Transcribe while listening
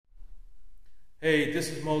Hey, this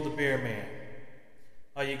is Mo the Bear Man.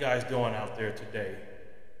 How you guys doing out there today?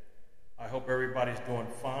 I hope everybody's doing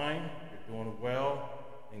fine, you're doing well,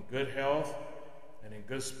 in good health, and in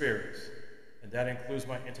good spirits. And that includes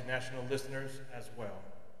my international listeners as well.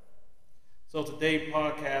 So today's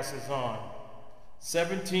podcast is on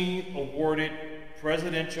 17 awarded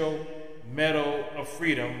Presidential Medal of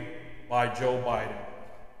Freedom by Joe Biden.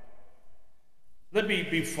 Let me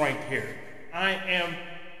be frank here. I am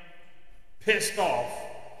pissed off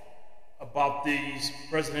about these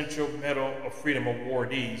Presidential Medal of Freedom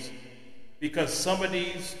awardees because some of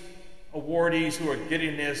these awardees who are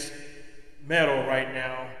getting this medal right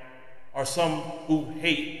now are some who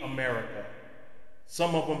hate America.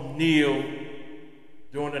 Some of them kneel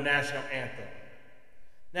during the national anthem.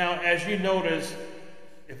 Now, as you notice,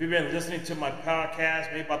 if you've been listening to my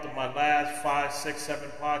podcast, maybe about my last 5, 6, 7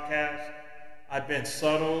 podcasts, I've been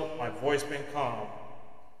subtle, my voice been calm.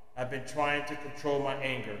 I've been trying to control my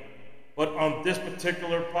anger. But on this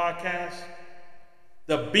particular podcast,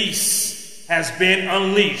 the beast has been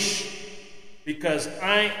unleashed because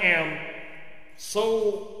I am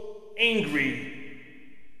so angry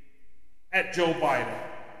at Joe Biden.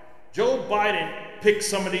 Joe Biden picked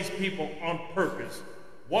some of these people on purpose.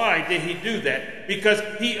 Why did he do that? Because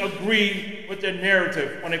he agreed with the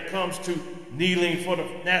narrative when it comes to kneeling for the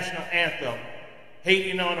national anthem,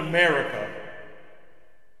 hating on America.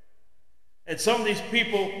 And some of these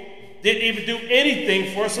people didn't even do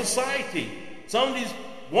anything for society. Some of these,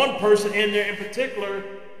 one person in there in particular,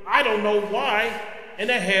 I don't know why in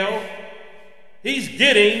the hell he's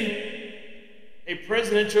getting a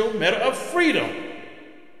Presidential Medal of Freedom.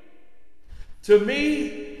 To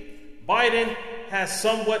me, Biden has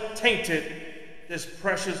somewhat tainted this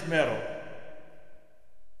precious medal.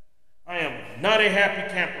 I am not a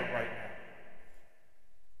happy camper right now.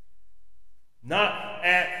 Not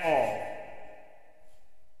at all.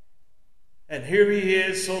 And here he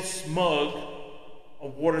is, so smug,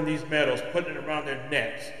 awarding these medals, putting it around their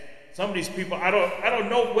necks. Some of these people, I don't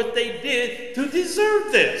know what they did to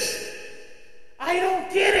deserve this. I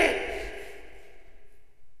don't get it.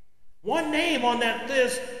 One name on that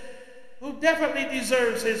list who definitely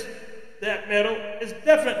deserves that medal is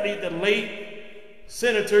definitely the late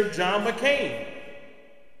Senator John McCain.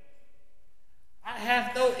 I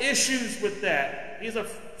have no issues with that. He's a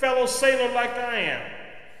fellow sailor like I am.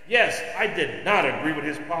 Yes, I did not agree with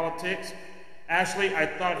his politics. Actually, I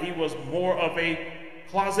thought he was more of a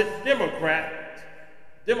closet Democrat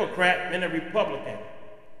than a Republican.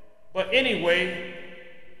 But anyway,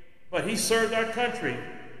 he served our country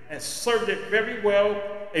and served it very well.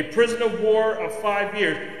 A prisoner of war of 5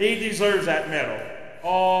 years. He deserves that medal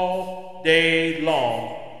all day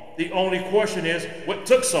long. The only question is, what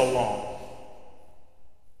took so long?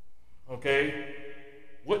 Okay?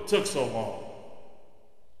 What took so long?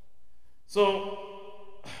 So,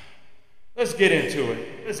 let's get into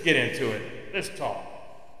it. Let's talk.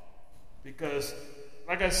 Because,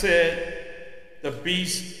 like I said, the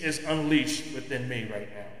beast is unleashed within me right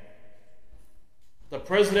now. The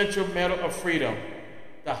Presidential Medal of Freedom,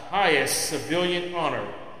 the highest civilian honor,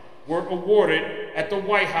 were awarded at the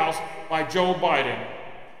White House by Joe Biden.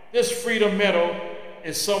 This Freedom Medal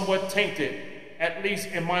is somewhat tainted, at least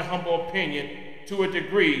in my humble opinion, to a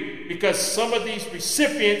degree, because some of these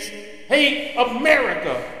recipients hate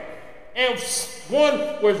America. And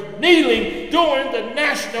one was kneeling during the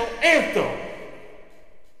national anthem.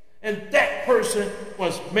 And that person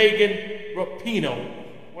was Megan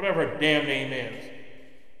Rapinoe, whatever her damn name is.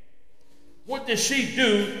 What did she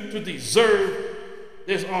do to deserve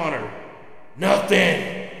this honor?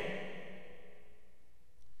 Nothing.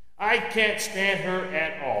 I can't stand her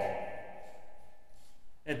at all.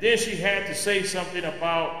 And then she had to say something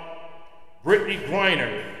about Brittany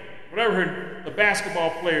Griner, the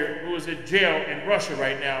basketball player who is in jail in Russia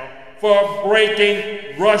right now for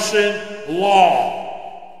breaking Russian law.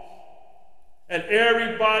 And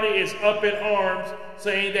everybody is up in arms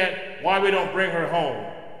saying that why we don't bring her home.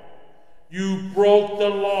 You broke the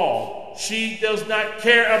law. She does not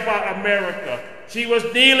care about America. She was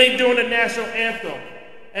kneeling during the national anthem.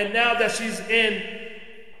 And now that she's in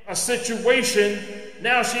a situation,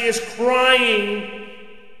 now she is crying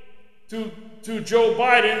to Joe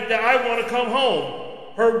Biden that I want to come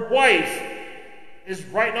home. Her wife is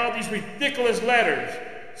writing all these ridiculous letters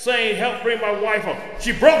saying, help bring my wife home.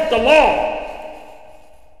 She broke the law.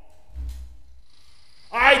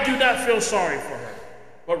 I do not feel sorry for her.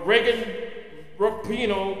 But Megan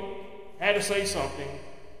Rapinoe had to say something.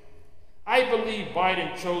 I believe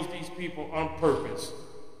Biden chose these people on purpose,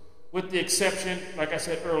 with the exception, like I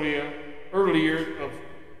said earlier, of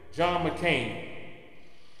John McCain.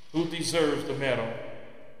 who deserves the medal.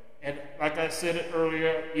 And like I said it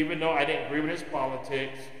earlier, even though I didn't agree with his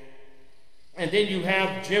politics. And then you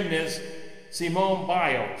have gymnast Simone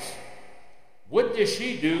Biles. What did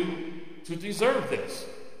she do to deserve this?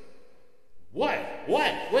 What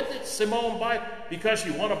did Simone Biles, because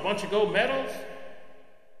she won a bunch of gold medals?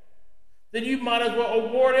 Then you might as well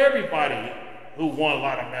award everybody who won a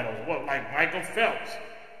lot of medals. What, like Michael Phelps,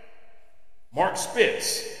 Mark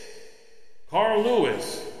Spitz, Carl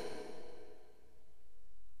Lewis.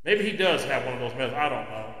 Maybe he does have one of those medals, I don't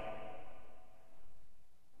know.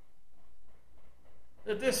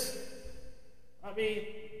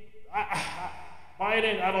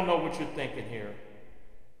 Biden, I don't know what you're thinking here.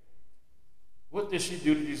 What did she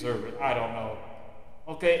do to deserve it? I don't know.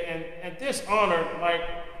 Okay, and this honor, like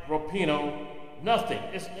Rapinoe, nothing.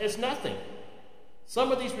 It's nothing.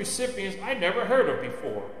 Some of these recipients I never heard of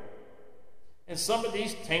before. And some of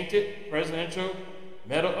these tainted Presidential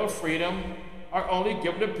Medal of Freedom are only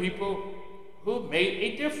given to people who made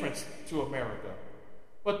a difference to America.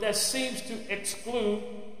 But that seems to exclude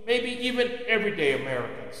maybe even everyday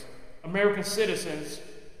Americans, American citizens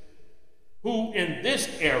who in this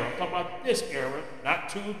era, I'm talking about this era, not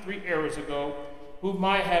 2-3 eras ago, who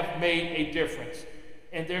might have made a difference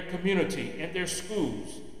in their community, in their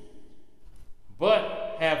schools,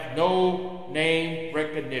 but have no name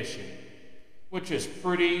recognition, which is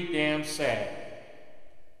pretty damn sad.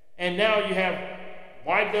 And now you have,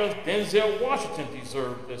 why does Denzel Washington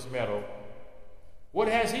deserve this medal? What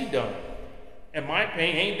has he done? In my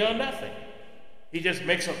opinion, he ain't done nothing. He just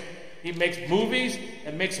makes movies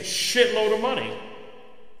and makes a shitload of money.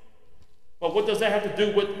 But what does that have to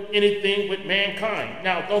do with anything with mankind?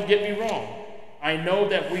 Now, don't get me wrong. I know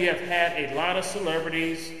that we have had a lot of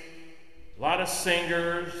celebrities, a lot of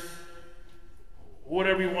singers,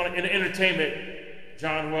 whatever you want in the entertainment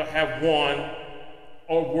genre have won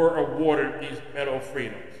or were awarded these Medal of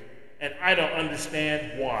Freedoms. And I don't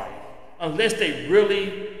understand why. Unless they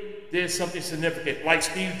really did something significant, like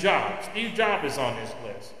Steve Jobs. Steve Jobs is on this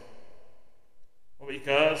list.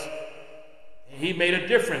 Because he made a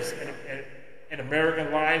difference in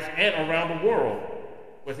American lives and around the world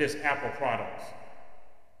with his Apple products.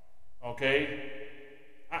 Okay?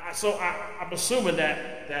 So I'm assuming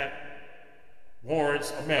that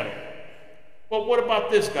warrants a medal. But what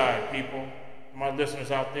about this guy, people, my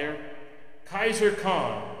listeners out there? Kaiser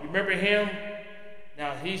Khan. You remember him?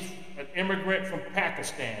 Now, he's an immigrant from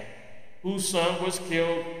Pakistan whose son was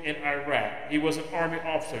killed in Iraq. He was an army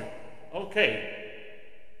officer. Okay.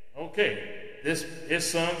 His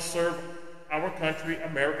son served our country,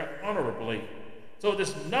 America, honorably. So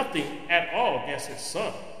there's nothing at all against his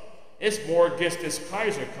son. It's more against this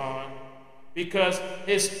Kaiser Khan because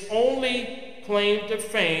his only claim to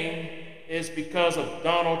fame is because of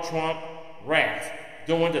Donald Trump's wrath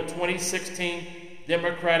during the 2016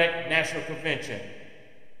 Democratic National Convention.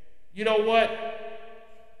 You know what?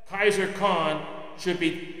 Kaiser Khan should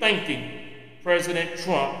be thanking President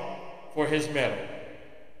Trump for his medal.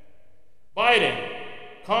 Biden,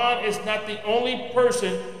 Khan is not the only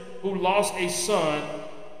person who lost a son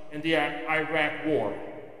in the Iraq war.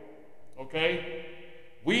 Okay?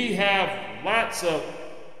 We have lots of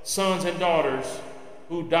sons and daughters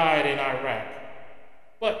who died in Iraq.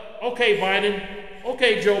 But, okay, Biden,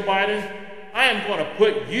 okay, Joe Biden, I am going to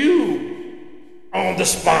put you on the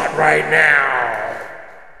spot right now.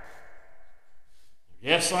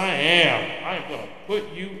 Yes, I am. I am going to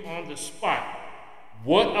put you on the spot.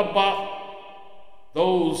 What about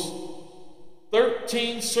those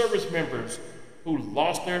 13 service members who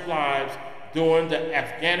lost their lives during the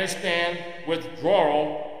Afghanistan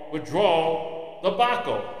withdrawal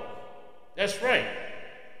debacle? That's right.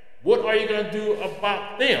 What are you going to do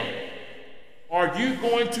about them? Are you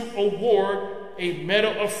going to award a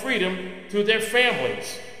Medal of Freedom to their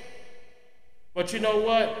families? But you know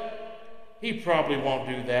what? He probably won't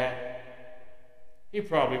do that. He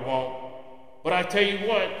probably won't. But I tell you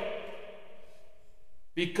what,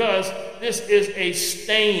 because this is a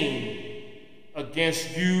stain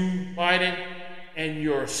against you, Biden, and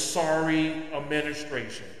your sorry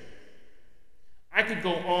administration. I could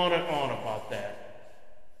go on and on about that.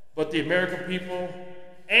 But the American people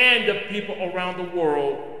and the people around the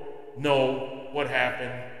world know what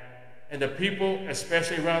happened. And the people,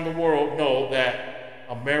 especially around the world, know that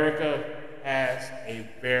America has a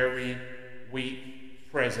very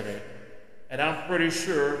weak president. And I'm pretty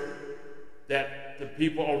sure that the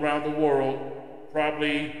people around the world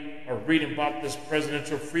probably are reading about this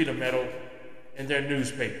Presidential Freedom Medal in their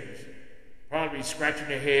newspapers. Probably scratching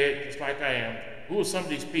their head just like I am. Who are some of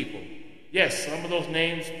these people? Yes, some of those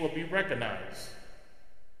names will be recognized.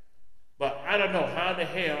 But I don't know how the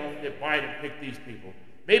hell did Biden pick these people.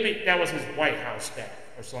 Maybe that was his White House staff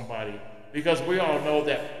or somebody, because we all know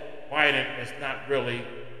that Biden is not really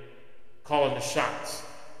calling the shots.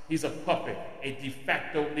 He's a puppet, a de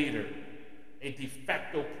facto leader, a de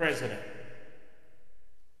facto president.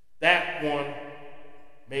 That one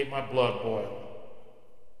made my blood boil.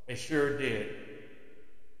 It sure did.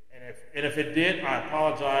 And if it did, I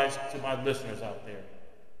apologize to my listeners out there.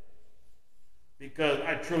 Because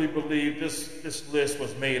I truly believe this list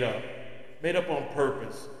was made up on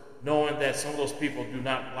purpose, knowing that some of those people do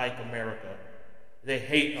not like America. They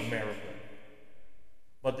hate America.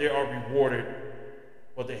 But they are rewarded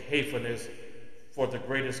for their hatefulness for the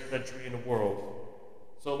greatest country in the world.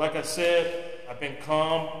 So like I said, I've been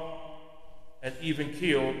calm and even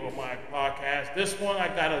keeled on my podcast. This one, I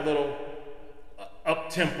got a little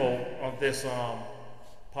up-tempo on this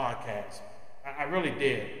podcast. I really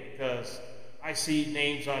did, because I see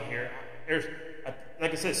names on here. There's,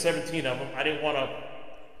 like I said, 17 of them. I didn't want to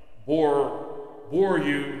bore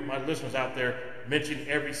you, my listeners out there, mention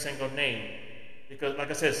every single name. Because,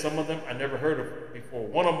 like I said, some of them I never heard of before.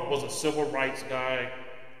 One of them was a civil rights guy,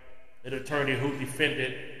 an attorney who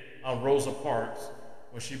defended Rosa Parks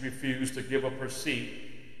when she refused to give up her seat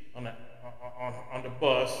on the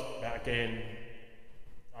bus back in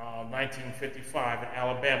 1955 in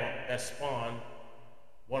Alabama. That spawned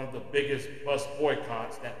one of the biggest bus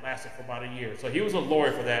boycotts that lasted for about a year. So he was a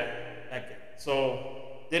lawyer for that. So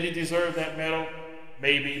did he deserve that medal?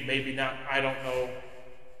 Maybe, maybe not. I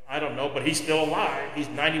don't know, but he's still alive. He's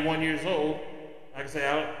 91 years old. Like I say,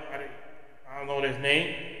 I don't know his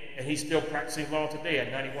name, and he's still practicing law today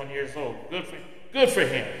at 91 years old. Good for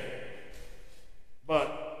him. But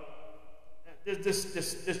this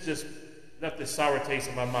just left this sour taste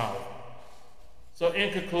in my mouth. So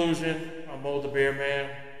in conclusion, I'm Mo the Bear Man.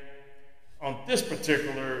 On this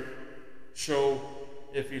particular show,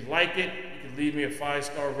 if you like it, you can leave me a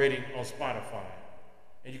 5-star rating on Spotify.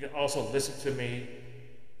 And you can also listen to me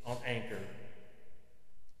on Anchor.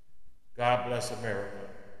 God bless America.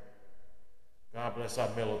 God bless our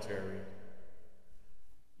military.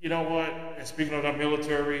 You know what? And speaking of our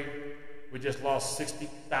military, we just lost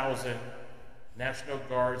 60,000 National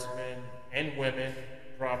Guardsmen and women,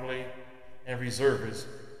 probably, and reservists,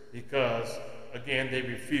 because, again, they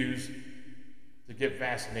refused to get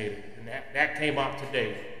vaccinated. And that came out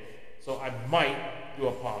today. So I might do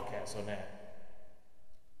a podcast on that.